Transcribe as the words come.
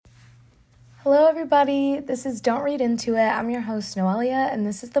Hello, everybody. This is Don't Read Into It. I'm your host, Noelia, and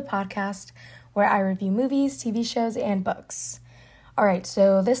this is the podcast where I review movies, TV shows, and books. All right,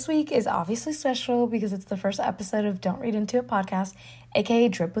 so this week is obviously special because it's the first episode of Don't Read Into It podcast, aka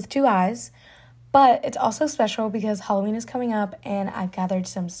Drip with Two Eyes. But it's also special because Halloween is coming up and I've gathered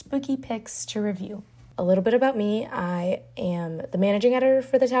some spooky picks to review. A little bit about me. I am the managing editor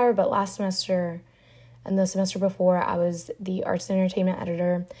for The Tower, but last semester and the semester before, I was the arts and entertainment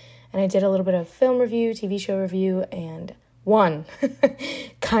editor. And I did a little bit of film review, TV show review, and one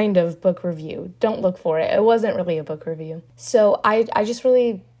kind of book review. Don't look for it. It wasn't really a book review. So I just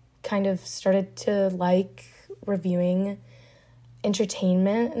really kind of started to like reviewing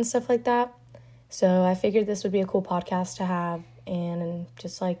entertainment and stuff like that. So I figured this would be a cool podcast to have and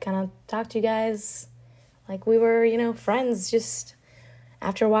just like kind of talk to you guys like we were, friends just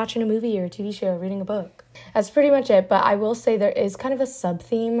after watching a movie or a TV show or reading a book. That's pretty much it, but I will say there is kind of a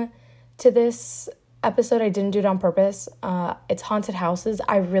sub-theme to this episode. I didn't do it on purpose. It's haunted houses.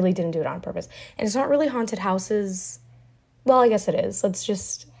 I really didn't do it on purpose. And it's not really haunted houses. Well, I guess it is. Let's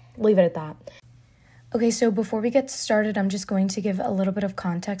just leave it at that. Okay, so before we get started, I'm just going to give a little bit of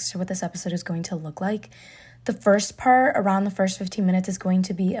context to what this episode is going to look like. The first part, around the first 15 minutes, is going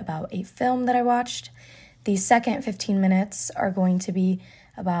to be about a film that I watched. The second 15 minutes are going to be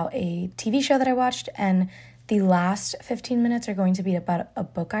about a TV show that I watched, and the last 15 minutes are going to be about a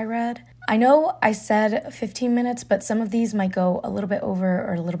book I read. I know I said 15 minutes, but some of these might go a little bit over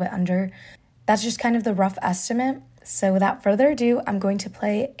or a little bit under. That's just kind of the rough estimate. So without further ado, I'm going to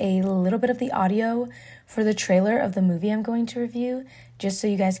play a little bit of the audio for the trailer of the movie I'm going to review, just so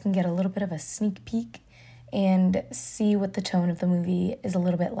you guys can get a little bit of a sneak peek and see what the tone of the movie is a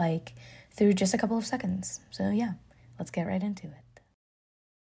little bit like through just a couple of seconds. So yeah, let's get right into it.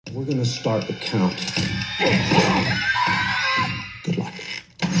 We're going to start the count. Good luck.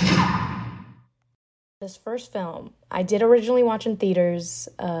 This first film, I did originally watch in theaters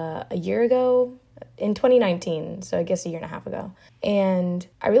a year ago, in 2019, so I guess a year and a half ago. And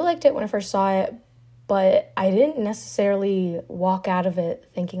I really liked it when I first saw it, but I didn't necessarily walk out of it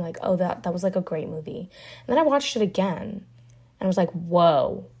thinking like, oh, that was like a great movie. And then I watched it again, and I was like,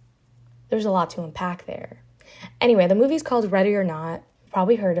 whoa, there's a lot to unpack there. Anyway, the movie's called Ready or Not.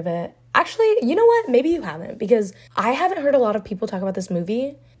 Probably heard of it. Actually, you know what? Maybe you haven't, because I haven't heard a lot of people talk about this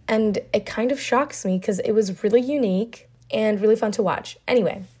movie, and it kind of shocks me because it was really unique and really fun to watch.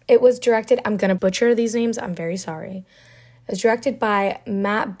 Anyway, it was directed, I'm gonna butcher these names, I'm very sorry. It was directed by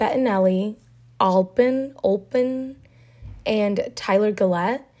Matt Bettinelli, Olpen, and Tyler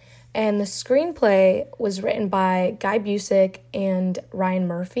Gillett, and the screenplay was written by Guy Busick and Ryan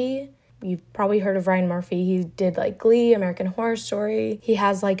Murphy. You've probably heard of Ryan Murphy. He did like Glee, American Horror Story. He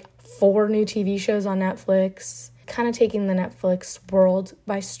has like 4 new TV shows on Netflix, kind of taking the Netflix world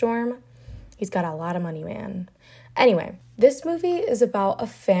by storm. He's got a lot of money, man. Anyway, this movie is about a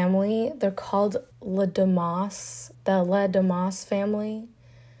family. They're called Le Damas, the Le Damas family.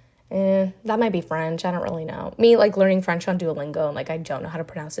 That might be French. I don't really know. Me, like, learning French on Duolingo, and like, I don't know how to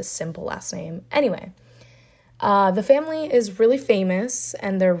pronounce this simple last name. Anyway. The family is really famous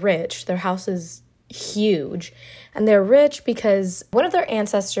and they're rich. Their house is huge. And they're rich because one of their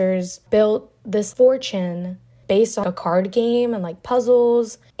ancestors built this fortune based on a card game and like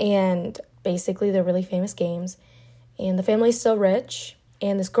puzzles. And basically they're really famous games. And the family's still rich.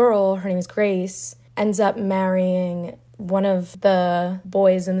 And this girl, her name is Grace, ends up marrying one of the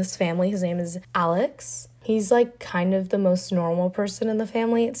boys in this family. His name is Alex. He's like kind of the most normal person in the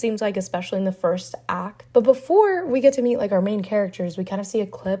family, it seems like, especially in the first act. But before we get to meet like our main characters, we kind of see a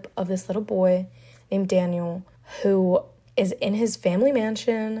clip of this little boy named Daniel who is in his family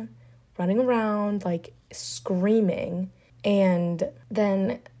mansion running around like screaming. And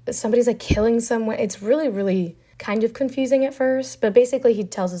then somebody's like killing someone. It's really, really kind of confusing at first. But basically he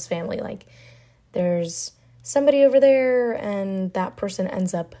tells his family like there's somebody over there and that person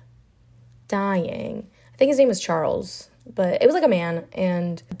ends up dying. I think his name was Charles, but it was like a man,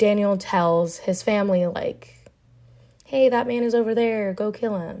 and Daniel tells his family, like, hey, that man is over there, go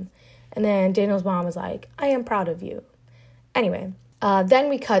kill him. And then Daniel's mom is like, I am proud of you. Anyway, then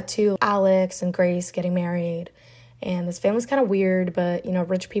we cut to Alex and Grace getting married, and this family's kind of weird, but,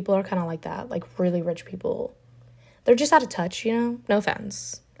 rich people are kind of like that, like really rich people. They're just out of touch, no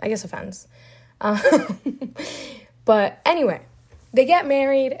offense. I guess offense. But anyway, they get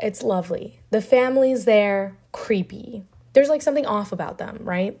married, it's lovely. The family's there, creepy. There's like something off about them,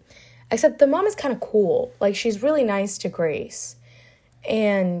 right? Except the mom is kind of cool. Like, she's really nice to Grace.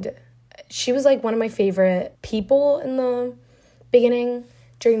 And she was like one of my favorite people in the beginning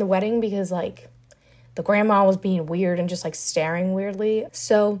during the wedding because like the grandma was being weird and just like staring weirdly.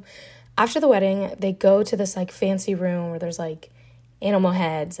 So After the wedding, they go to this like fancy room where there's like animal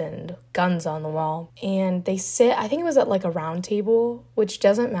heads and guns on the wall. And they sit, I think it was at like a round table, which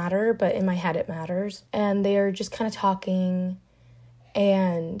doesn't matter, but in my head it matters. And they're just kind of talking,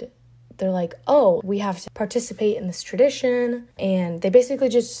 and they're like, oh, we have to participate in this tradition. And they basically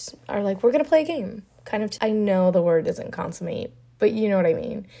just are like, we're going to play a game. Kind of, I know the word doesn't consummate, but you know what I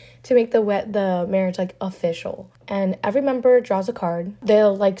mean. To make the marriage like official. And every member draws a card.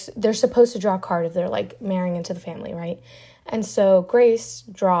 They're supposed to draw a card if they're like marrying into the family, right? And so Grace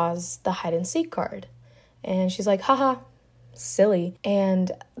draws the hide and seek card. And she's like, haha, silly.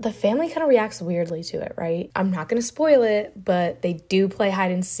 And the family kind of reacts weirdly to it, right? I'm not going to spoil it, but they do play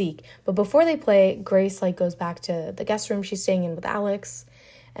hide and seek. But before they play, Grace like goes back to the guest room she's staying in with Alex.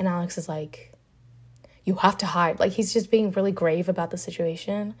 And Alex is like, you have to hide. Like, he's just being really grave about the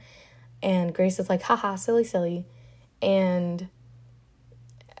situation. And Grace is like, haha, silly. And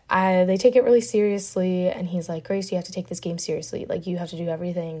they take it really seriously. And he's like, Grace, you have to take this game seriously. Like, you have to do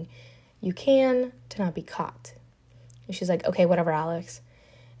everything you can to not be caught. And she's like, okay, whatever, Alex.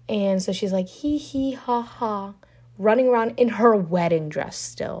 And so she's like, hee, ha, ha, running around in her wedding dress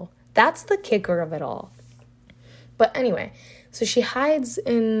still. That's the kicker of it all. But anyway, so she hides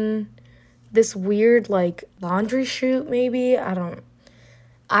in this weird, like, laundry chute, maybe.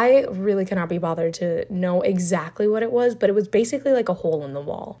 I really cannot be bothered to know exactly what it was, but it was basically like a hole in the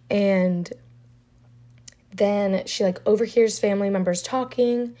wall. And then she, like, overhears family members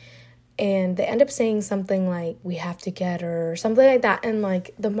talking, and they end up saying something like, we have to get her, or something like that. And,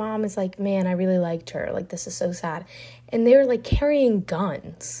 like, the mom is like, man, I really liked her. Like, this is so sad. And they're, like, carrying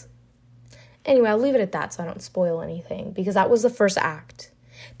guns. Anyway, I'll leave it at that so I don't spoil anything, because that was the first act.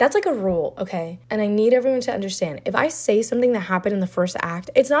 That's like a rule, okay? And I need everyone to understand. If I say something that happened in the first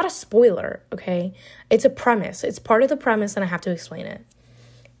act, it's not a spoiler, okay? It's a premise. It's part of the premise, and I have to explain it.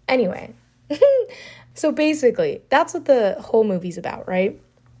 Anyway, so basically, that's what the whole movie's about, right?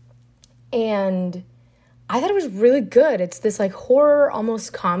 And I thought it was really good. It's this, like, horror,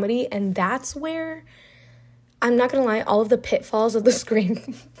 almost comedy, and that's where, I'm not gonna lie, all of the pitfalls of the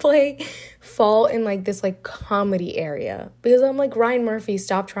screenplay fall in, like, this, like, comedy area. Because I'm like, Ryan Murphy,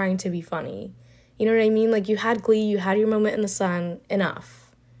 stop trying to be funny. You know what I mean? Like, you had Glee, you had your moment in the sun,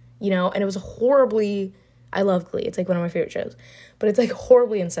 enough. You know? And it was horribly, I love Glee. It's, like, one of my favorite shows. But it's, like,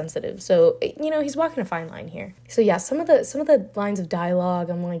 horribly insensitive. So, you know, he's walking a fine line here. So, yeah, some of the lines of dialogue,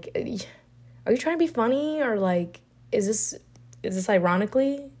 I'm like, are you trying to be funny? Or, like, is this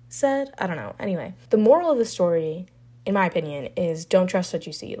ironically said? I don't know. Anyway, the moral of the story, in my opinion, is don't trust what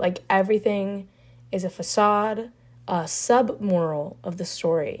you see. Like, everything is a facade. A sub-moral of the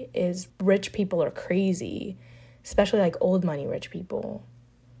story is rich people are crazy, especially, like, old money rich people.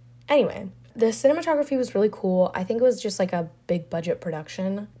 Anyway, the cinematography was really cool. I think it was just, like, a big budget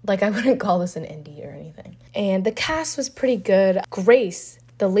production. Like, I wouldn't call this an indie or anything. And the cast was pretty good. Grace,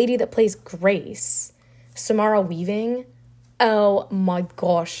 the lady that plays Grace, Samara Weaving, oh my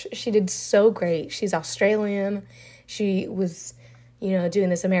gosh, she did so great. She's Australian. She was, you know, doing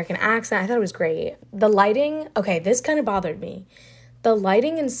this American accent. I thought it was great. The lighting, okay, this kind of bothered me. The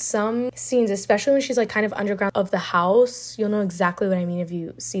lighting in some scenes, especially when she's, like, kind of underground of the house, you'll know exactly what I mean if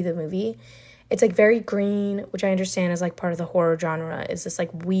you see the movie. It's, like, very green, which I understand is, like, part of the horror genre, is this,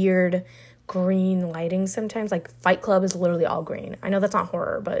 like, weird green lighting sometimes. Like, Fight Club is literally all green. I know that's not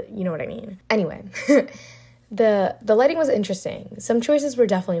horror, but you know what I mean. Anyway, The lighting was interesting. Some choices were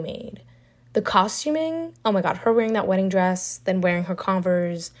definitely made. The costuming, oh my god, her wearing that wedding dress, then wearing her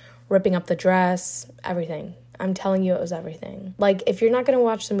Converse, ripping up the dress, everything. I'm telling you, it was everything. Like, if you're not going to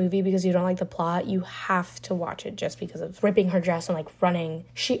watch the movie because you don't like the plot, you have to watch it just because of ripping her dress and, like, running.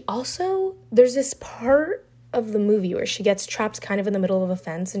 She also, there's this part of the movie where she gets trapped kind of in the middle of a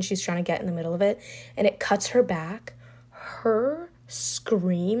fence and she's trying to get in the middle of it, and it cuts her back. Her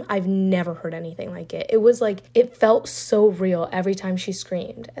scream, I've never heard anything like it. It was like, it felt so real every time she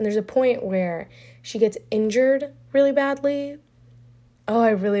screamed. And there's a point where she gets injured really badly. Oh,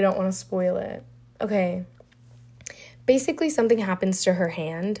 I really don't want to spoil it. Okay. Basically, something happens to her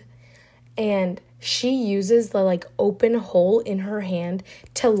hand, and she uses the, like, open hole in her hand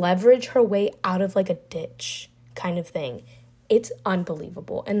to leverage her way out of, like, a ditch kind of thing. It's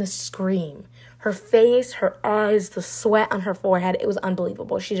unbelievable. And the scream, her face, her eyes, the sweat on her forehead, it was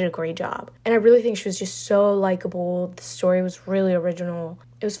unbelievable. She did a great job. And I really think she was just so likable. The story was really original.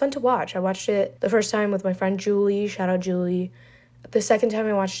 It was fun to watch. I watched it the first time with my friend Julie. Shout out Julie. The second time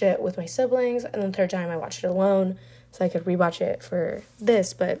I watched it with my siblings. And the third time I watched it alone so I could rewatch it for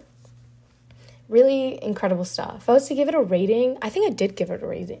this. But really incredible stuff. If I was to give it a rating, I think I did give it a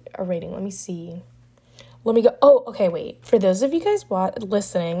rating. Let me see. Let me go. Oh, okay, wait. For those of you guys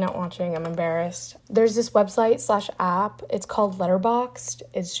listening, not watching, I'm embarrassed. There's this website/app. It's called Letterboxd.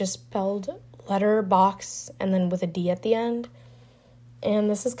 It's just spelled letterbox and then with a D at the end. And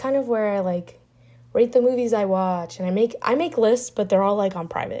this is kind of where I like rate the movies I watch, and I make lists, but they're all like on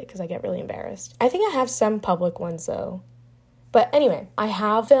private because I get really embarrassed. I think I have some public ones though. But anyway, I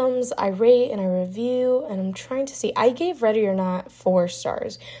have films I rate and I review, and I'm trying to see. I gave Ready or Not 4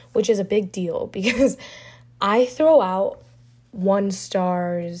 stars, which is a big deal because I throw out 1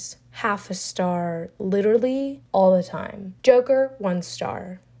 stars, half a star, literally all the time. Joker, 1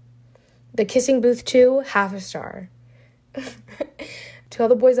 star. The Kissing Booth 2, half a star. To All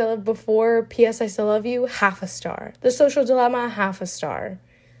the Boys I Loved Before, P.S. I Still Love You, half a star. The Social Dilemma, half a star.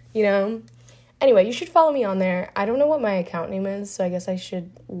 You know? Anyway, you should follow me on there. I don't know what my account name is, so I guess I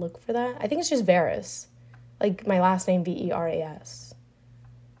should look for that. I think it's just Veras. Like my last name, Veras.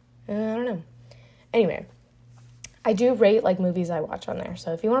 I don't know. Anyway, I do rate like movies I watch on there.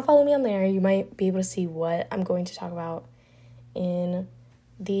 So if you want to follow me on there, you might be able to see what I'm going to talk about in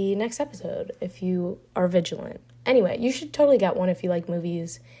the next episode if you are vigilant. Anyway, you should totally get one if you like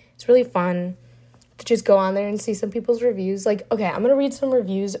movies. It's really fun to just go on there and see some people's reviews. Like, okay, I'm gonna read some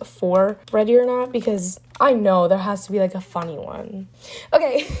reviews for Ready or Not because I know there has to be like a funny one.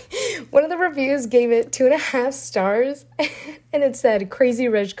 Okay, one of the reviews gave it 2.5 stars and it said Crazy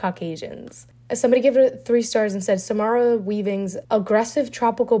Rich Caucasians. Somebody gave it 3 stars and said Samara Weaving's aggressive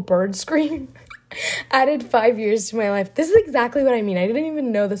tropical bird scream added 5 years to my life. This is exactly what I mean. I didn't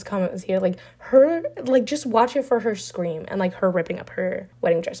even know this comment was here. Like her, like just watch it for her scream and like her ripping up her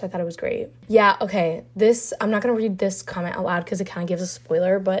wedding dress. I thought it was great. Yeah, okay. I'm not going to read this comment out loud because it kind of gives a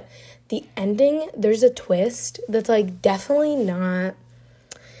spoiler, but the ending, there's a twist that's like definitely not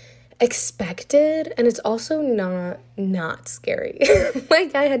expected, and it's also not scary.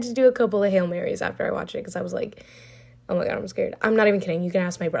 Like I had to do a couple of Hail Marys after I watched it because I was like, oh my god, I'm scared. I'm not even kidding. You can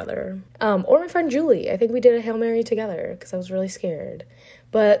ask my brother. Or my friend Julie. I think we did a Hail Mary together because I was really scared.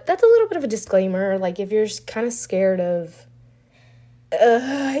 But that's a little bit of a disclaimer. Like, if you're kind of scared of...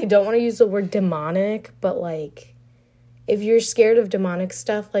 I don't want to use the word demonic, but, like, if you're scared of demonic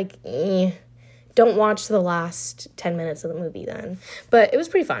stuff, like, don't watch the last 10 minutes of the movie then. But it was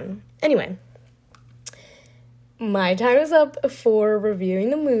pretty fun. Anyway, my time is up for reviewing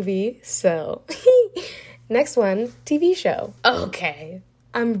the movie, so... Next one, TV show. Okay,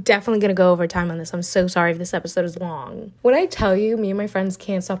 I'm definitely going to go over time on this. I'm so sorry if this episode is long. When I tell you me and my friends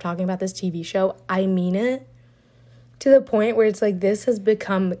can't stop talking about this TV show, I mean it. To the point where it's like this has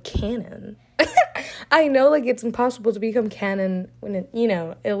become canon. I know like it's impossible to become canon when it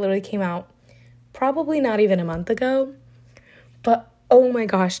literally came out probably not even a month ago. But oh my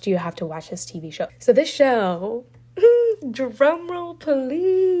gosh, do you have to watch this TV show. So this show, drumroll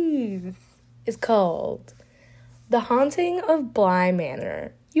please, is called The Haunting of Bly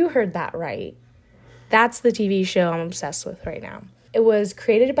Manor. You heard that right. That's the TV show I'm obsessed with right now. It was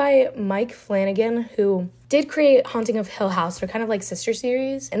created by Mike Flanagan, who did create Haunting of Hill House. They're kind of like sister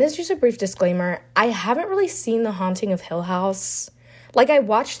series. And this is just a brief disclaimer. I haven't really seen The Haunting of Hill House. Like, I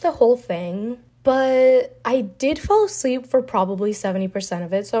watched the whole thing, but I did fall asleep for probably 70%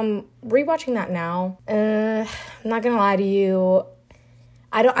 of it. So I'm rewatching that now. I'm not gonna lie to you.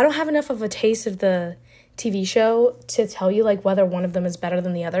 I don't have enough of a taste of the TV show to tell you like whether one of them is better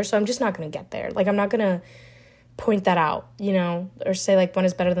than the other, so I'm just not gonna get there. Like, I'm not gonna point that out, or say like one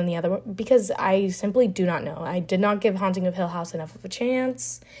is better than the other, because I simply do not know. I did not give Haunting of Hill House enough of a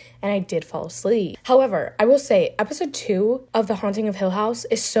chance, and I did fall asleep. However, I will say episode 2 of The Haunting of Hill House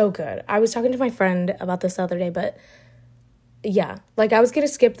is so good. I was talking to my friend about this the other day, but yeah, like I was gonna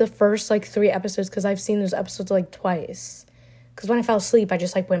skip the first like 3 episodes because I've seen those episodes like twice. Because when I fell asleep, I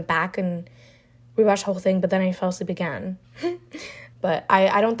just like went back and rewatched the whole thing, but then I fell asleep again. But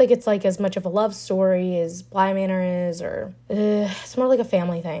I don't think it's like as much of a love story as Bly Manor is, or it's more like a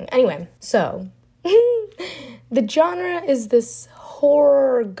family thing. Anyway, so the genre is this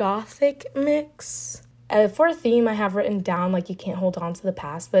horror gothic mix. For a theme, I have written down like you can't hold on to the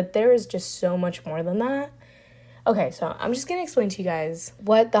past, but there is just so much more than that. Okay, so I'm just gonna explain to you guys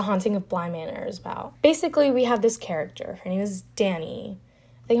what The Haunting of Bly Manor is about. Basically, we have this character. Her name is Dani.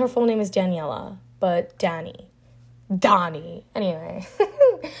 I think her full name is Daniela, but Donnie. Anyway,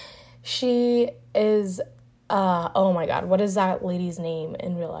 she is, oh my god, what is that lady's name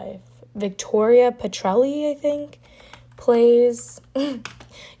in real life? Victoria Petrelli, I think, plays. You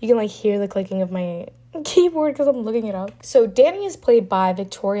can like hear the clicking of my keyboard because I'm looking it up. So Dani is played by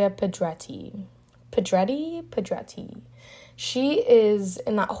Victoria Pedretti. She is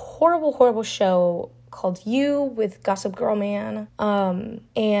in that horrible show called You with Gossip Girl Man.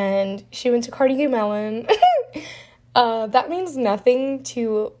 And she went to Carnegie Mellon. That means nothing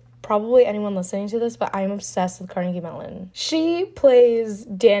to probably anyone listening to this, but I'm obsessed with Carnegie Mellon. She plays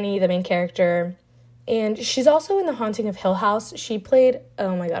Danny, the main character, and she's also in The Haunting of Hill House. She played,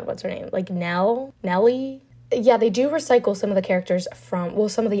 oh my god, what's her name? Like Nellie? Yeah, they do recycle some of the characters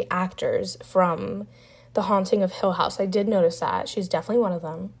some of the actors from The Haunting of Hill House. I did notice that. She's definitely one of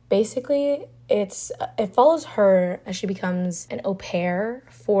them. Basically, it follows her as she becomes an au pair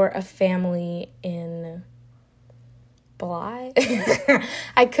for a family in Bly.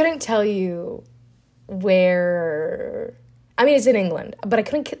 I couldn't tell you where... I mean, it's in England, but I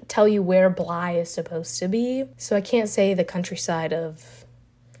couldn't tell you where Bly is supposed to be, so I can't say the countryside of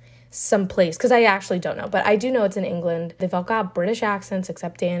some place, because I actually don't know, but I do know it's in England. They've all got British accents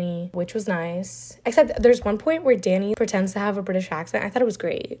except Danny, which was nice. Except there's one point where Danny pretends to have a British accent. I thought it was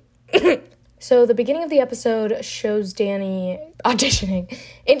great. So the beginning of the episode shows Danny auditioning,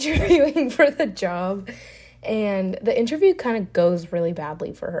 interviewing for the job, and the interview kind of goes really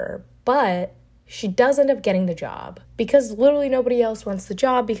badly for her, but she does end up getting the job because literally nobody else wants the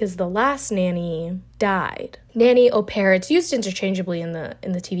job because the last nanny died. Nanny, au pair, it's used interchangeably in the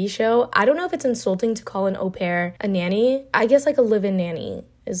TV show. I don't know if it's insulting to call an au pair a nanny. I guess like a live-in nanny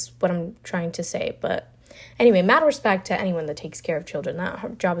is what I'm trying to say, but anyway, mad respect to anyone that takes care of children.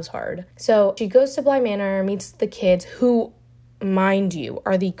 That job is hard. So she goes to Bly Manor, meets the kids who, mind you,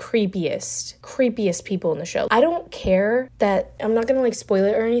 are the creepiest people in the show. I don't care that, I'm not gonna like spoil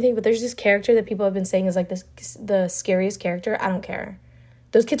it or anything, but there's this character that people have been saying is like the scariest character. I don't care.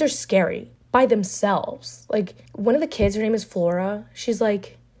 Those kids are scary by themselves. Like, one of the kids, her name is Flora, she's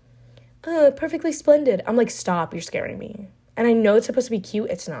like, perfectly splendid. I'm like, stop, you're scaring me. And I know it's supposed to be cute,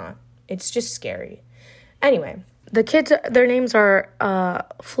 it's not. It's just scary. Anyway, the kids, their names are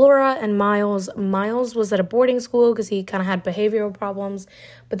Flora and Miles. Miles was at a boarding school because he kind of had behavioral problems,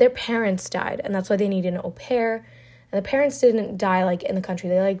 but their parents died, and that's why they needed an au pair. And the parents didn't die, like, in the country.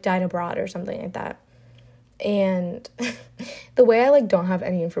 They, like, died abroad or something like that. And the way I, like, don't have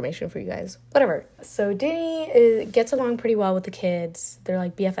any information for you guys. Whatever. So Danny gets along pretty well with the kids. They're,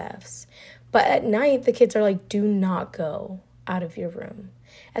 like, BFFs. But at night, the kids are like, do not go out of your room.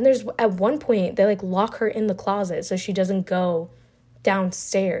 And there's, at one point, they, like, lock her in the closet so she doesn't go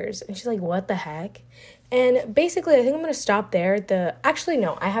downstairs. And she's like, what the heck? And basically, I think I'm going to stop there. Actually,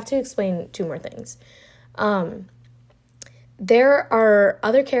 no, I have to explain two more things. There are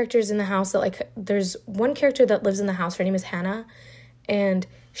other characters in the house that, like, there's one character that lives in the house. Her name is Hannah. And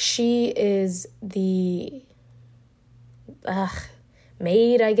she is the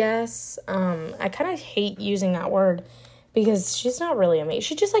maid, I guess. I kind of hate using that word because she's not really a maid.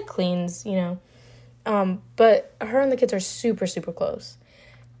 She just, like, cleans, you know. But her and the kids are super, super close.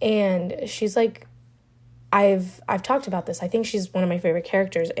 And she's, like, I've talked about this. I think she's one of my favorite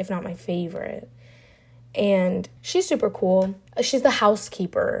characters, if not my favorite. And she's super cool. She's the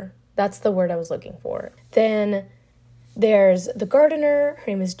housekeeper. That's the word I was looking for. Then there's the gardener. Her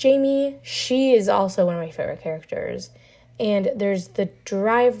name is Jamie. She is also one of my favorite characters. And there's the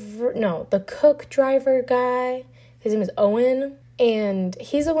cook driver guy. His name is Owen. And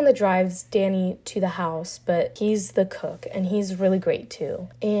he's the one that drives Danny to the house, but he's the cook, and he's really great too.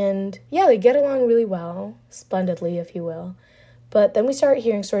 And yeah, they get along really well, splendidly, if you will. But then we start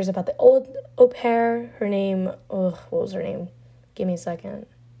hearing stories about the old au pair. Her name, what was her name? Give me a second.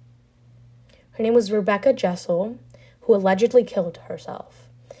 Her name was Rebecca Jessel, who allegedly killed herself.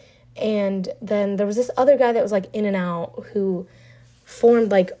 And then there was this other guy that was, like, in and out, who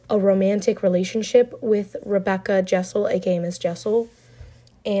formed, like, a romantic relationship with Rebecca Jessel, aka Miss Jessel.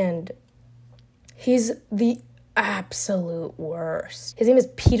 And he's the absolute worst. His name is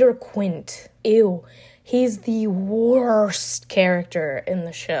Peter Quint. Ew. He's the worst character in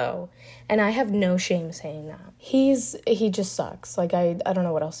the show. And I have no shame saying that. He just sucks. Like, I don't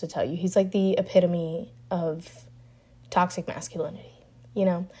know what else to tell you. He's, like, the epitome of toxic masculinity, you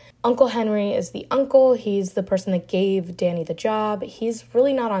know? Uncle Henry is the uncle. He's the person that gave Danny the job. He's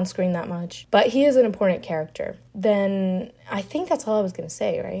really not on screen that much, but he is an important character. Then I think that's all I was going to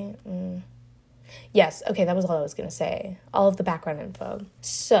say, right? Yes, okay, that was all I was going to say. All of the background info.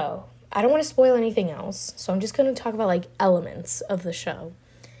 So, I don't want to spoil anything else, so I'm just going to talk about, like, elements of the show.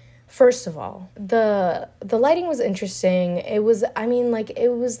 First of all, the lighting was interesting. It was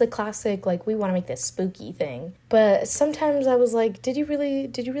the classic, like, we want to make this spooky thing. But sometimes I was like, did you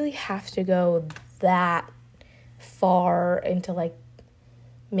really have to go that far into, like,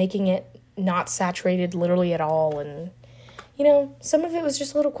 making it not saturated literally at all? And, you know, some of it was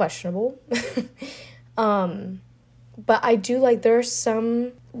just a little questionable. But I do like, there are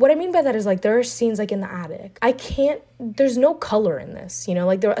some what I mean by that is, like, there are scenes, like, in the attic. There's no color in this, you know?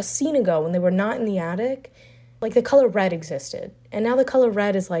 Like, a scene ago when they were not in the attic, like, the color red existed. And now the color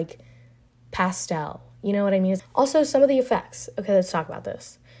red is, like, pastel. You know what I mean? Also, some of the effects. Okay, let's talk about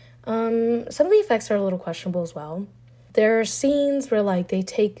this. Some of the effects are a little questionable as well. There are scenes where, like, they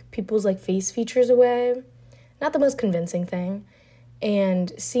take people's, like, face features away. Not the most convincing thing.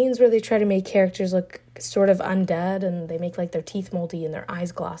 And scenes where they try to make characters look sort of undead, and they make, like, their teeth moldy and their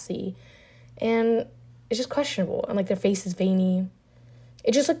eyes glossy. And it's just questionable. And, like, their face is veiny.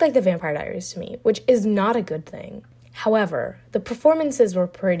 It just looked like the Vampire Diaries to me, which is not a good thing. However, the performances were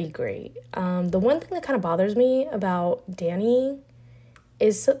pretty great. The one thing that kind of bothers me about Dani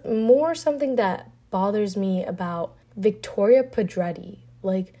is more something that bothers me about Victoria Pedretti.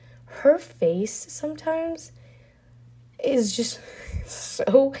 Like, her face sometimes is just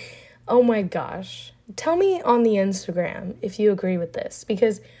so, oh my gosh. Tell me on the Instagram if you agree with this,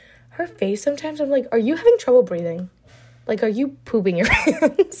 because her face sometimes, I'm like, are you having trouble breathing? Like, are you pooping your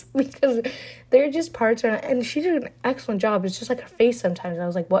pants? Because there are just parts around, and she did an excellent job. It's just like her face sometimes. I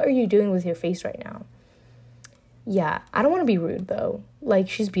was like, what are you doing with your face right now? Yeah, I don't want to be rude, though. Like,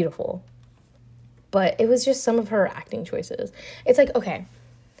 she's beautiful. But it was just some of her acting choices. It's like, okay.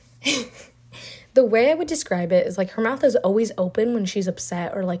 The way I would describe it is, like, her mouth is always open when she's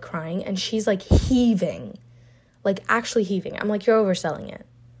upset or, like, crying, and she's, like, heaving. Like, actually heaving. I'm like, you're overselling it.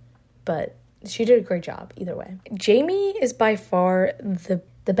 But she did a great job either way. Jamie is by far the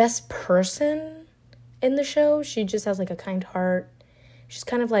best person in the show. She just has, like, a kind heart. She's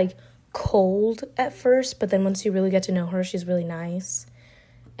kind of, like, cold at first, but then once you really get to know her, she's really nice.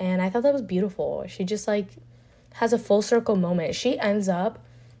 And I thought that was beautiful. She just, like, has a full circle moment. She ends up,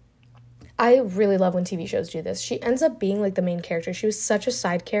 I really love when TV shows do this. She ends up being, like, the main character. She was such a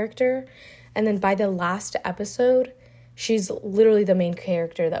side character. And then by the last episode, she's literally the main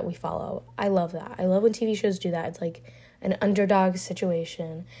character that we follow. I love that. I love when TV shows do that. It's, like, an underdog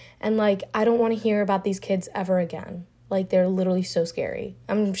situation. And, like, I don't want to hear about these kids ever again. Like, they're literally so scary.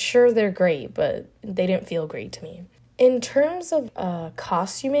 I'm sure they're great, but they didn't feel great to me. In terms of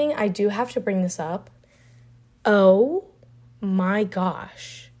costuming, I do have to bring this up. Oh my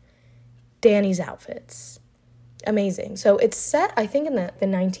gosh. Dani's outfits. Amazing. So it's set, I think, in the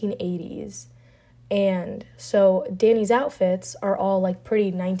 1980s. And so Dani's outfits are all, like,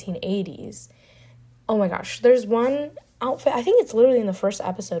 pretty 1980s. Oh my gosh. There's one outfit, I think it's literally in the first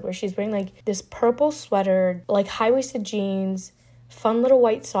episode, where she's wearing, like, this purple sweater, like, high-waisted jeans, fun little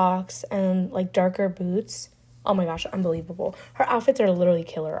white socks, and, like, darker boots. Oh my gosh, unbelievable. Her outfits are literally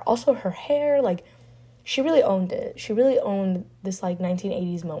killer. Also, her hair, like, she really owned it. She really owned this, like,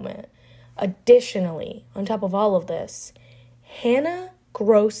 1980s moment. Additionally, on top of all of this, Hannah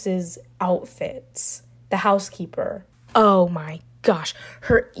Gross's outfits, the housekeeper. Oh my gosh.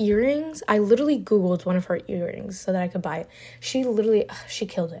 Her earrings, I literally Googled one of her earrings so that I could buy it. She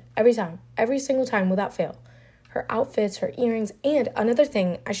killed it. Every time. Every single time, without fail. Her outfits, her earrings, and another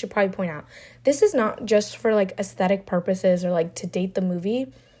thing I should probably point out, this is not just for, like, aesthetic purposes or, like, to date the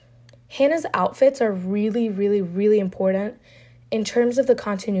movie. Hannah's outfits are really, really, really important in terms of the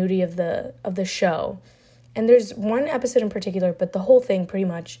continuity of the show. And there's one episode in particular, but the whole thing pretty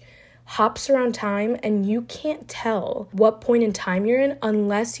much hops around time, and you can't tell what point in time you're in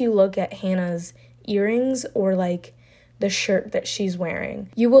unless you look at Hannah's earrings or, like, the shirt that she's wearing.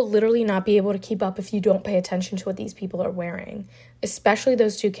 You will literally not be able to keep up if you don't pay attention to what these people are wearing, especially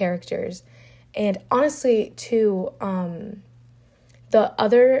those two characters. And honestly, too, the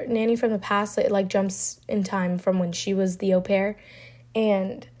other nanny from the past, it, like, jumps in time from when she was the au pair,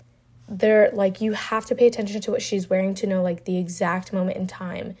 and they're, like, you have to pay attention to what she's wearing to know, like, the exact moment in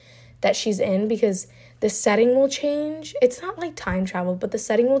time that she's in, because the setting will change. It's not like time travel, but the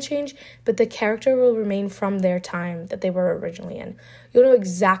setting will change, but the character will remain from their time that they were originally in. You'll know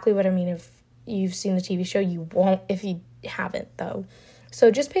exactly what I mean if you've seen the TV show. You won't if you haven't, though.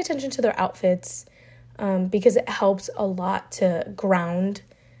 So just pay attention to their outfits, because it helps a lot to ground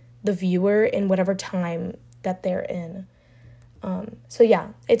the viewer in whatever time that they're in. So yeah,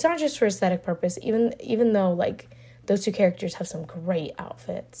 it's not just for aesthetic purpose, even though, like, those two characters have some great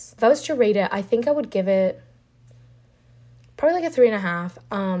outfits. If I was to rate it, I think I would give it probably, like, a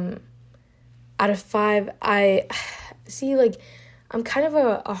 3.5. Out of 5, I see, like, I'm kind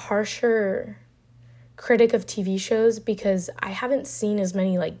of a harsher critic of TV shows because I haven't seen as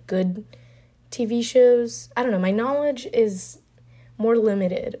many, like, good TV shows. I don't know, my knowledge is more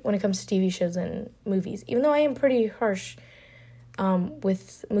limited when it comes to TV shows and movies, even though I am pretty harsh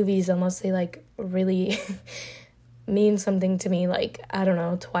with movies unless they, like, really mean something to me, like, I don't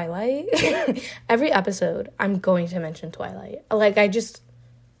know, Twilight. Every episode I'm going to mention Twilight. Like,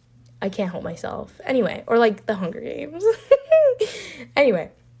 I can't help myself. Anyway, or like The Hunger Games.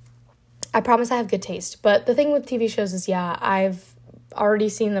 Anyway, I promise I have good taste. But the thing with TV shows is, yeah, I've already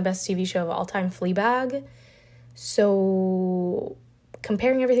seen the best TV show of all time, Fleabag. So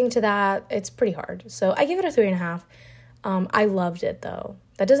comparing everything to that, it's pretty hard. So I give it a 3.5. I loved it, though.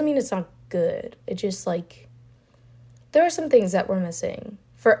 That doesn't mean it's not good. It just, like, there are some things that were missing.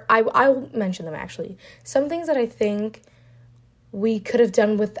 I'll mention them, actually. Some things that I think we could have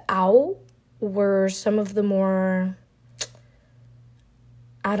done without were some of the more,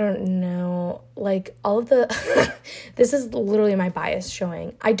 I don't know, like, all of the, this is literally my bias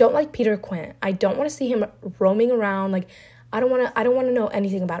showing. I don't like Peter Quint. I don't want to see him roaming around, like, I don't want to know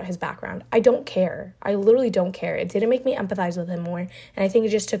anything about his background. I don't care. I literally don't care. It didn't make me empathize with him more, and I think it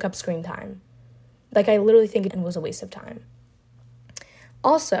just took up screen time. Like, I literally think it was a waste of time.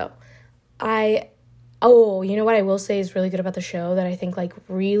 Also, you know what I will say is really good about the show that I think, like,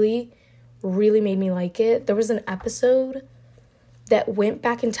 really, really made me like it? There was an episode that went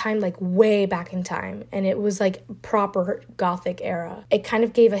back in time, like, way back in time, and it was, like, proper Gothic era. It kind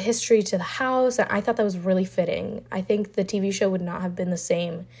of gave a history to the house, and I thought that was really fitting. I think the TV show would not have been the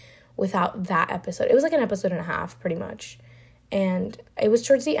same without that episode. It was, like, an episode and a half, pretty much, and it was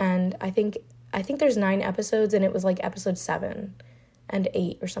towards the end. I think there's 9 episodes, and it was, like, episode 7 and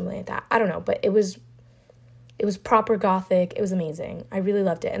 8 or something like that. I don't know, but it was proper Gothic. It was amazing. I really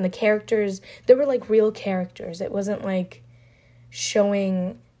loved it. And the characters, they were, like, real characters. It wasn't, like,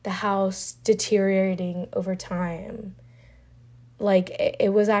 showing the house deteriorating over time. Like,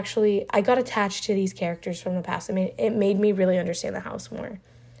 it was actually, I got attached to these characters from the past. I mean, it made me really understand the house more,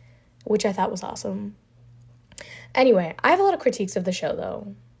 which I thought was awesome. Anyway, I have a lot of critiques of the show,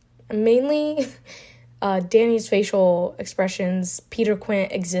 though. Mainly Danny's facial expressions, Peter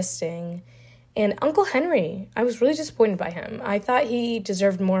Quint existing, and Uncle Henry. I was really disappointed by him. I thought he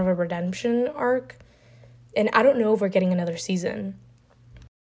deserved more of a redemption arc, and I don't know if we're getting another season.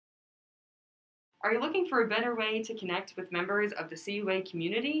 Are you looking for a better way to connect with members of the CUA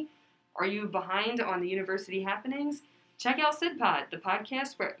community? Are you behind on the university happenings? Check out SIDPod, the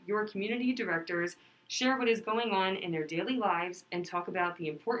podcast where your community directors share what is going on in their daily lives and talk about the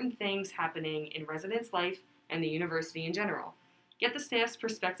important things happening in residence life and the university in general. Get the staff's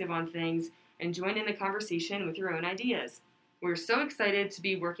perspective on things and join in the conversation with your own ideas. We're so excited to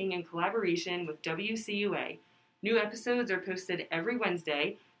be working in collaboration with WCUA. New episodes are posted every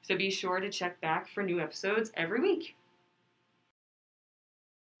Wednesday, so be sure to check back for new episodes every week.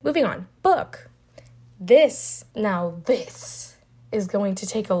 Moving on. Book. This is going to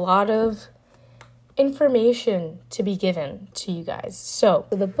take a lot of information to be given to you guys. So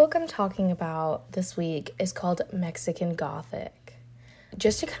the book I'm talking about this week is called Mexican Gothic.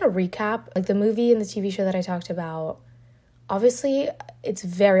 Just to kind of recap, like the movie and the TV show that I talked about, obviously it's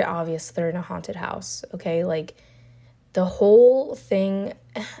very obvious they're in a haunted house, okay? Like the whole thing,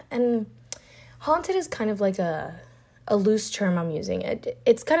 and haunted is kind of like a loose term I'm using.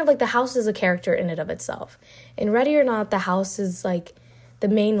 It's kind of like the house is a character in and of itself. In Ready or Not, the house is like the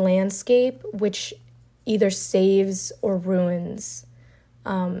main landscape, which either saves or ruins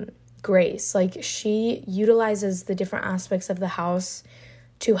Grace. Like she utilizes the different aspects of the house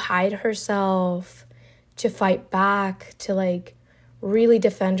to hide herself, to fight back, to like really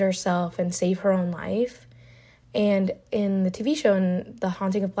defend herself and save her own life. And in the TV show, in The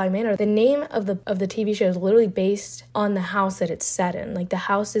Haunting of Bly Manor, the name of the TV show is literally based on the house that it's set in. Like the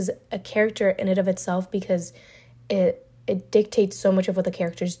house is a character in and of itself because it dictates so much of what the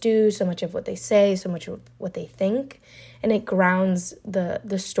characters do, so much of what they say, so much of what they think, and it grounds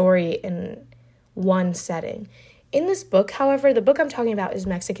the story in one setting. In this book, however, the book I'm talking about is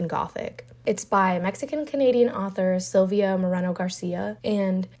Mexican Gothic. It's by Mexican-Canadian author Sylvia Moreno Garcia,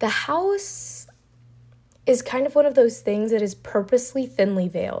 and the house is kind of one of those things that is purposely thinly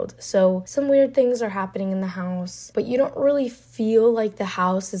veiled. So some weird things are happening in the house, but you don't really feel like the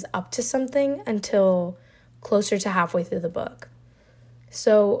house is up to something until closer to halfway through the book.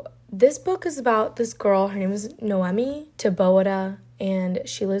 So this book is about this girl. Her name is Noemi Taboada, and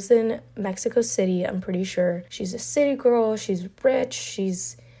she lives in Mexico City, I'm pretty sure. She's a city girl. She's rich.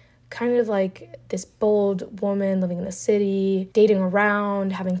 She's kind of like this bold woman living in the city, dating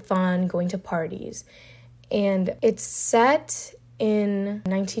around, having fun, going to parties. And it's set in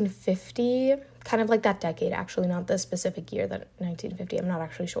 1950, kind of like that decade, actually, not the specific year, that 1950, I'm not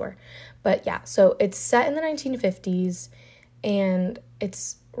actually sure. But yeah, so it's set in the 1950s, and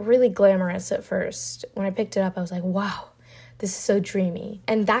it's really glamorous at first. When I picked it up, I was like, wow, this is so dreamy.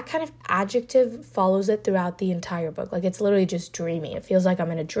 And that kind of adjective follows it throughout the entire book. Like, it's literally just dreamy. It feels like I'm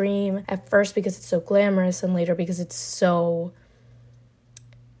in a dream at first because it's so glamorous, and later because it's so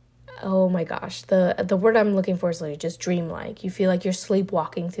oh my gosh, the word I'm looking for is like just dreamlike. You feel like you're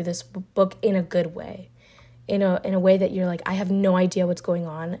sleepwalking through this book in a good way. In a way that you're like, I have no idea what's going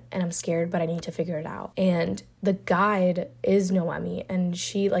on and I'm scared, but I need to figure it out. And the guide is Noemi, and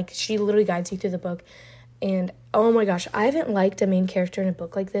she literally guides you through the book. And oh my gosh, I haven't liked a main character in a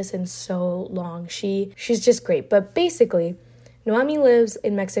book like this in so long. She's just great. But basically, Noemi lives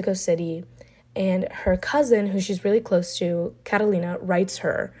in Mexico City, and her cousin, who she's really close to, Catalina, writes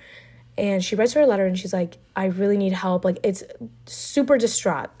her. And she writes her a letter, and she's like, I really need help. Like, it's super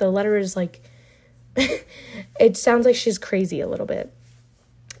distraught. The letter is like, it sounds like she's crazy a little bit.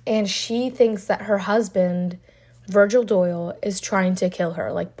 And she thinks that her husband, Virgil Doyle, is trying to kill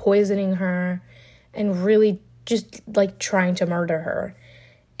her, like poisoning her and really just like trying to murder her.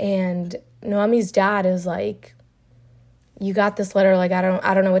 And Noemi's dad is like, you got this letter, like I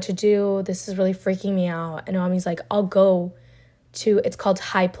don't know what to do. This is really freaking me out. And Noemi's like, I'll go to, it's called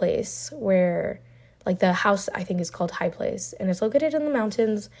High Place, where like the house I think is called High Place, and it's located in the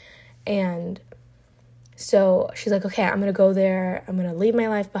mountains. And so she's like, okay, I'm going to go there. I'm going to leave my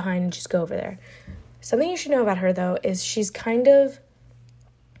life behind and just go over there. Something you should know about her, though, is she's kind of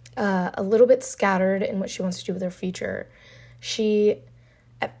a little bit scattered in what she wants to do with her future. She,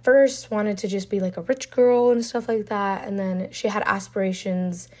 at first, wanted to just be like a rich girl and stuff like that. And then she had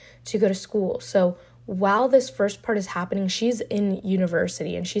aspirations to go to school. So while this first part is happening, she's in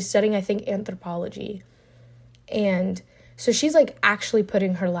university and she's studying, I think, anthropology. And so she's like actually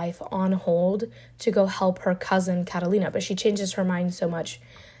putting her life on hold to go help her cousin Catalina, but she changes her mind so much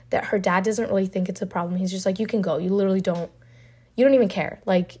that her dad doesn't really think it's a problem. He's just like, you can go. You literally don't even care.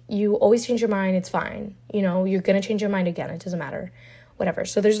 Like, you always change your mind. It's fine. You know, you're going to change your mind again. It doesn't matter. Whatever.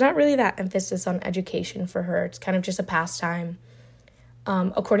 So there's not really that emphasis on education for her. It's kind of just a pastime,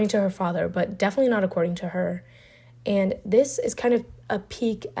 according to her father, but definitely not according to her. And this is kind of a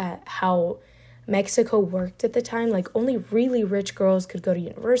peek at how Mexico worked at the time. Like, only really rich girls could go to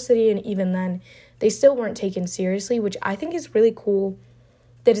university, and even then they still weren't taken seriously, which I think is really cool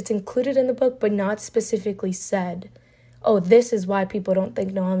that it's included in the book but not specifically said, oh, this is why people don't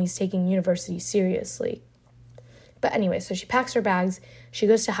think Noemi's taking university seriously. But anyway, so she packs her bags, she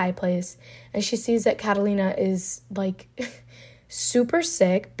goes to High Place, and she sees that Catalina is like super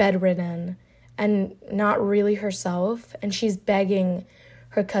sick, bedridden, and not really herself, and she's begging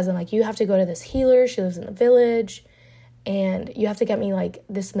her cousin, like, you have to go to this healer. She lives in the village, and you have to get me, like,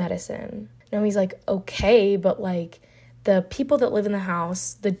 this medicine. Naomi's like, okay, but, like, the people that live in the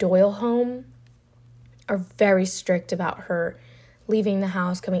house, the Doyle home, are very strict about her leaving the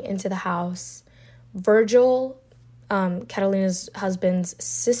house, coming into the house. Virgil, Catalina's husband's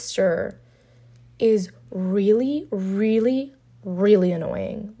sister, is really, really, really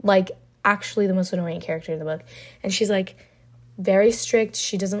annoying. Like, actually the most annoying character in the book. And she's, like, very strict.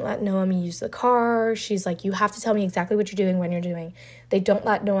 She doesn't let Noemi use the car. She's like, you have to tell me exactly what you're doing when you're doing. They don't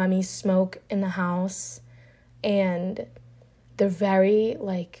let Noemi smoke in the house. And they're very,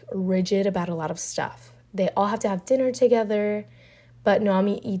 like, rigid about a lot of stuff. They all have to have dinner together, but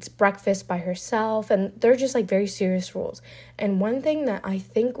Noemi eats breakfast by herself. And they're just, like, very serious rules. And one thing that I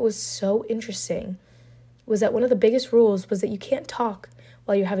think was so interesting was that one of the biggest rules was that you can't talk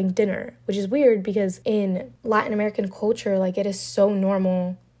while you're having dinner, which is weird because in Latin American culture, like, it is so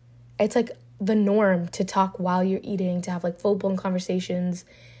normal. It's like the norm to talk while you're eating, to have like full-blown conversations,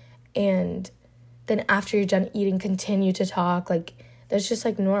 and then after you're done eating, continue to talk. Like, that's just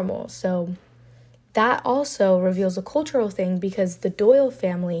like normal. So that also reveals a cultural thing because the Doyle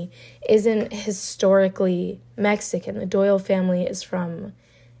family isn't historically Mexican. The Doyle family is from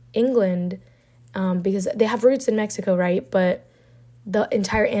England, because they have roots in Mexico, right? But the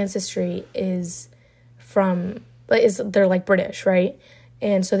entire ancestry is they're like British, right?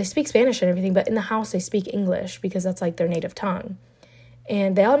 And so they speak Spanish and everything, but in the house they speak English because that's like their native tongue.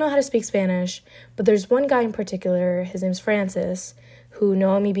 And they all know how to speak Spanish, but there's one guy in particular, his name's Francis, who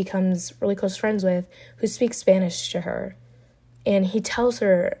Noemi becomes really close friends with, who speaks Spanish to her. And he tells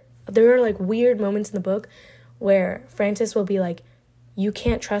her, there are like weird moments in the book where Francis will be like, you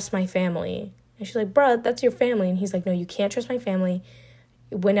can't trust my family. And she's like, bruh, that's your family. And he's like, no, you can't trust my family.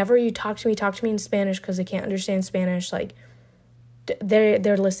 Whenever you talk to me in Spanish because they can't understand Spanish. Like,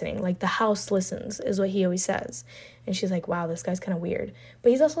 they're listening. Like, the house listens is what he always says. And she's like, wow, this guy's kind of weird.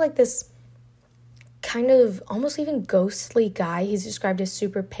 But he's also like this kind of almost even ghostly guy. He's described as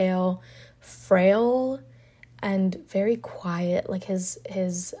super pale, frail, and very quiet. Like, his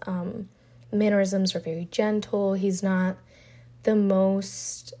mannerisms are very gentle. He's not the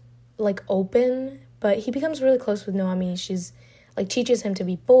most like open, but he becomes really close with Noemi. She's like teaches him to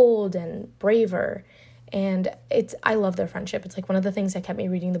be bold and braver, And I love their friendship. It's like one of the things that kept me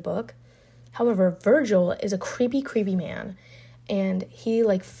reading the book. However, Virgil is a creepy, creepy man. And he,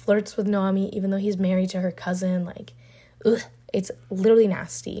 like, flirts with Naomi even though he's married to her cousin. Like, ugh, it's literally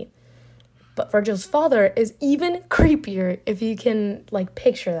nasty. But Virgil's father is even creepier, if you can, like,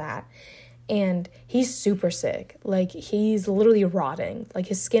 picture that. And he's super sick. Like, he's literally rotting. Like,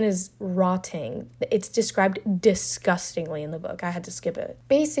 his skin is rotting. It's described disgustingly in the book. I had to skip it.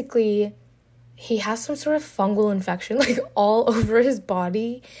 Basically, he has some sort of fungal infection, like, all over his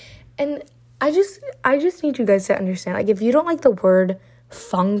body. And I just need you guys to understand, like, if you don't like the word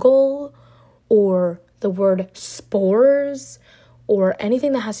fungal or the word spores or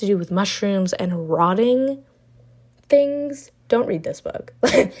anything that has to do with mushrooms and rotting things, don't read this book.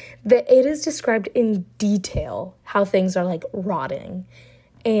 It is described in detail how things are, like, rotting.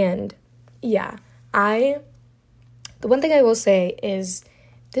 And yeah, the one thing I will say is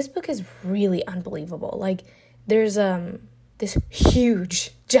this book is really unbelievable. Like, there's this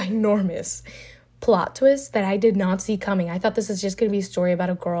huge, ginormous plot twist that I did not see coming. I thought this is just going to be a story about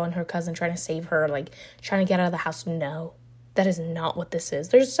a girl and her cousin trying to save her, like, trying to get out of the house. No, that is not what this is.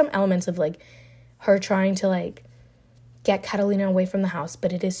 There's some elements of, like, her trying to, like, get Catalina away from the house,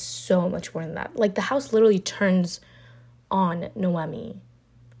 but it is so much more than that. Like, the house literally turns on Noemi.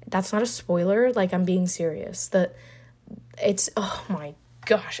 That's not a spoiler. Like, I'm being serious. Oh my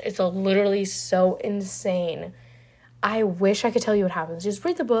gosh, it's literally so insane. I wish I could tell you what happens. Just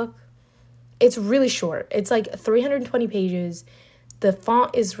read the book. It's really short. It's like 320 pages. The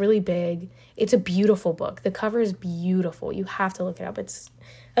font is really big. It's a beautiful book. The cover is beautiful. You have to look it up.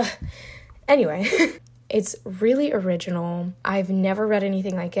 Anyway, it's really original. I've never read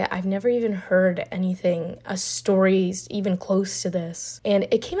anything like it. I've never even heard a story even close to this. And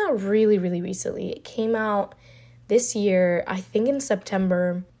it came out really, really recently. It came out this year, I think in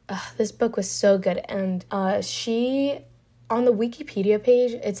September. This book was so good. And on the Wikipedia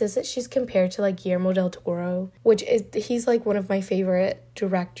page, it says that she's compared to, like, Guillermo del Toro, he's, like, one of my favorite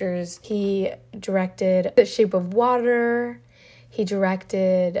directors. He directed The Shape of Water. He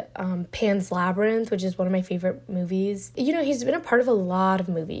directed Pan's Labyrinth, which is one of my favorite movies. You know, he's been a part of a lot of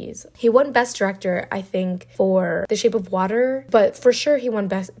movies. He won Best Director, I think, for The Shape of Water, but for sure he won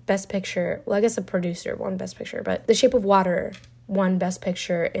Best Picture. Well, I guess a producer won Best Picture, but The Shape of Water won Best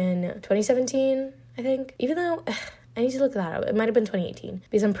Picture in 2017, I think. Even though, I need to look that up. It might have been 2018,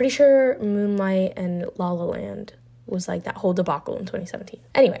 because I'm pretty sure Moonlight and La La Land was, like, that whole debacle in 2017.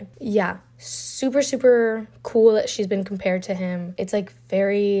 Anyway, yeah, super, super cool that she's been compared to him. It's, like,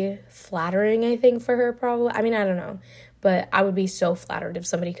 very flattering, I think, for her, probably. I mean, I don't know, but I would be so flattered if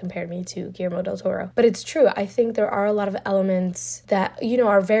somebody compared me to Guillermo del Toro. But it's true. I think there are a lot of elements that, you know,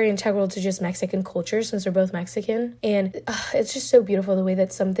 are very integral to just Mexican culture, since they're both Mexican. And it's just so beautiful the way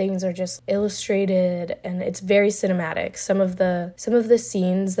that some things are just illustrated, and it's very cinematic. Some of the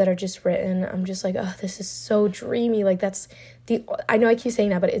scenes that are just written, I'm just like, oh, this is so dreamy. Like, I know I keep saying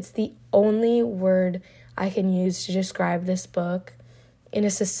that, but it's the only word I can use to describe this book in a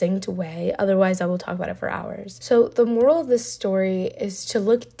succinct way. Otherwise, I will talk about it for hours. So the moral of this story is to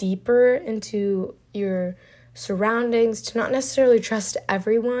look deeper into your surroundings, to not necessarily trust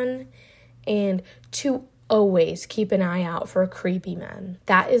everyone, and to always keep an eye out for creepy men.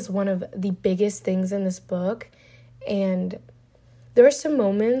 That is one of the biggest things in this book. And there are some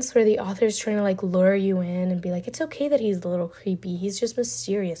moments where the author's trying to, like, lure you in and be like, it's okay that he's a little creepy. He's just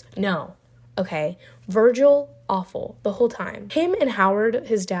mysterious. No. Okay. Virgil, awful the whole time. Him and Howard,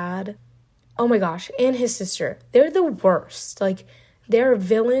 his dad, oh my gosh, and his sister, they're the worst. Like, they're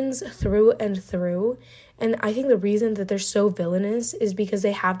villains through and through. And I think the reason that they're so villainous is because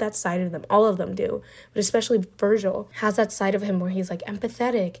they have that side of them. All of them do. But especially Virgil has that side of him where he's, like,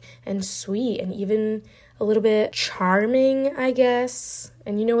 empathetic and sweet and even a little bit charming, I guess.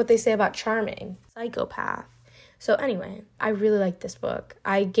 And you know what they say about charming? Psychopath. So anyway, I really like this book.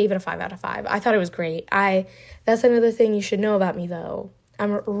 I gave it a 5 out of 5. I thought it was great. That's another thing you should know about me, though.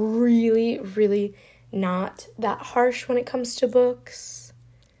 I'm really, really not that harsh when it comes to books.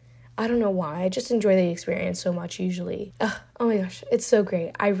 I don't know why. I just enjoy the experience so much usually. Oh my gosh, it's so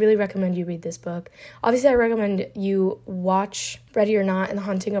great. I really recommend you read this book. Obviously, I recommend you watch Ready or Not and The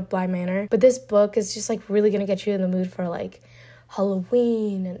Haunting of Bly Manor. But this book is just, like, really going to get you in the mood for, like,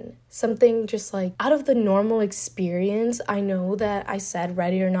 Halloween and something just, like, out of the normal experience. I know that I said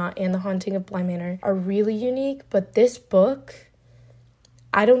Ready or Not and The Haunting of Bly Manor are really unique, but this book,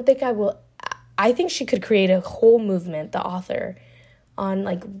 I think she could create a whole movement, the author, on,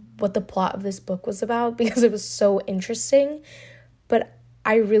 like, what the plot of this book was about, because it was so interesting. But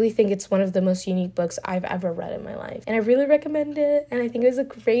I really think it's one of the most unique books I've ever read in my life, and I really recommend it. And I think it was a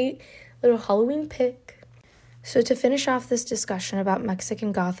great little Halloween pick. So to finish off this discussion about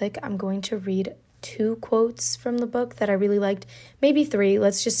Mexican Gothic, I'm going to read 2 quotes from the book that I really liked. Maybe 3.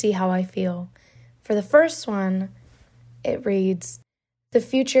 Let's just see how I feel. For the first one, it reads, "The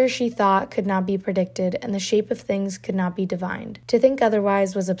future, she thought, could not be predicted, and the shape of things could not be divined. To think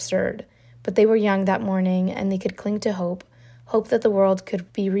otherwise was absurd. But they were young that morning, and they could cling to hope that the world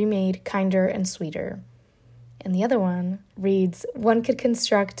could be remade kinder and sweeter." And the other one reads, "One could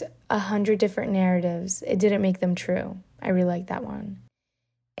construct 100 different narratives. It didn't make them true." I really like that one.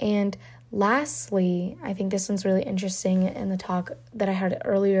 And lastly, I think this one's really interesting in the talk that I had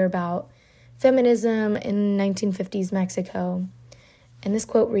earlier about feminism in 1950s Mexico. And this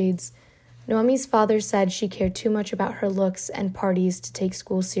quote reads, "Noemi's father said she cared too much about her looks and parties to take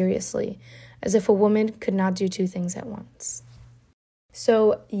school seriously, as if a woman could not do 2 things at once."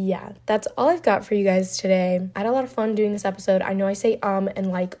 So yeah, that's all I've got for you guys today. I had a lot of fun doing this episode. I know I say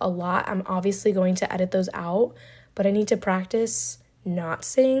and like a lot. I'm obviously going to edit those out, but I need to practice not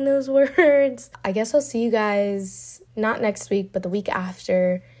saying those words. I guess I'll see you guys not next week, but the week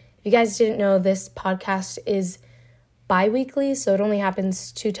after. If you guys didn't know, this podcast is bi-weekly, so it only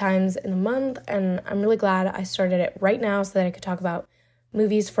happens 2 times in a month, and I'm really glad I started it right now so that I could talk about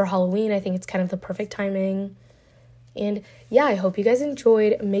movies for Halloween. I think it's kind of the perfect timing. And yeah, I hope you guys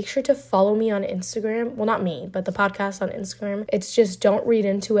enjoyed. Make sure to follow me on Instagram. Well, not me, but the podcast on Instagram. It's just Don't Read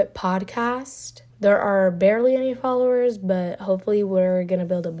Into It podcast. There are barely any followers, but hopefully we're going to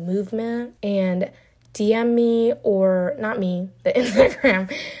build a movement. And DM me, or not me, the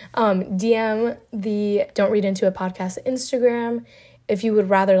Instagram. DM the Don't Read Into It podcast Instagram. If you would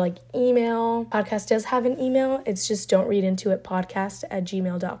rather email, podcast does have an email. It's just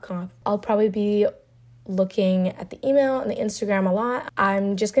don'treadintoitpodcast@gmail.com. I'll probably be looking at the email and the Instagram a lot.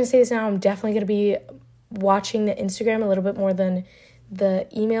 I'm just going to say this now. I'm definitely going to be watching the Instagram a little bit more than the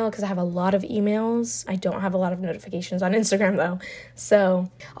email because I have a lot of emails. I don't have a lot of notifications on Instagram though. So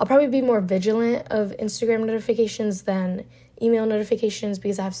I'll probably be more vigilant of Instagram notifications than email notifications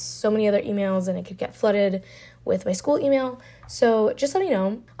because I have so many other emails and it could get flooded with my school email. So just let me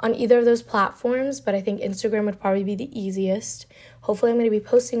know on either of those platforms, but I think Instagram would probably be the easiest. Hopefully I'm going to be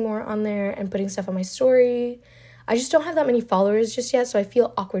posting more on there and putting stuff on my story. I just don't have that many followers just yet, so I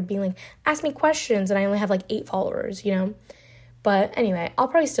feel awkward being like, ask me questions, and I only have 8 followers, But anyway, I'll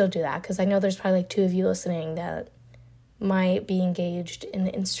probably still do that because I know there's probably 2 of you listening that might be engaged in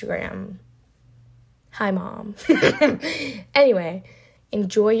the Instagram. Hi, Mom. Anyway,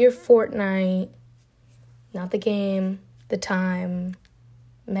 enjoy your Fortnite. Not the game, the time,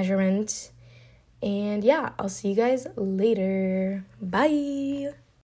 measurement. And yeah, I'll see you guys later. Bye.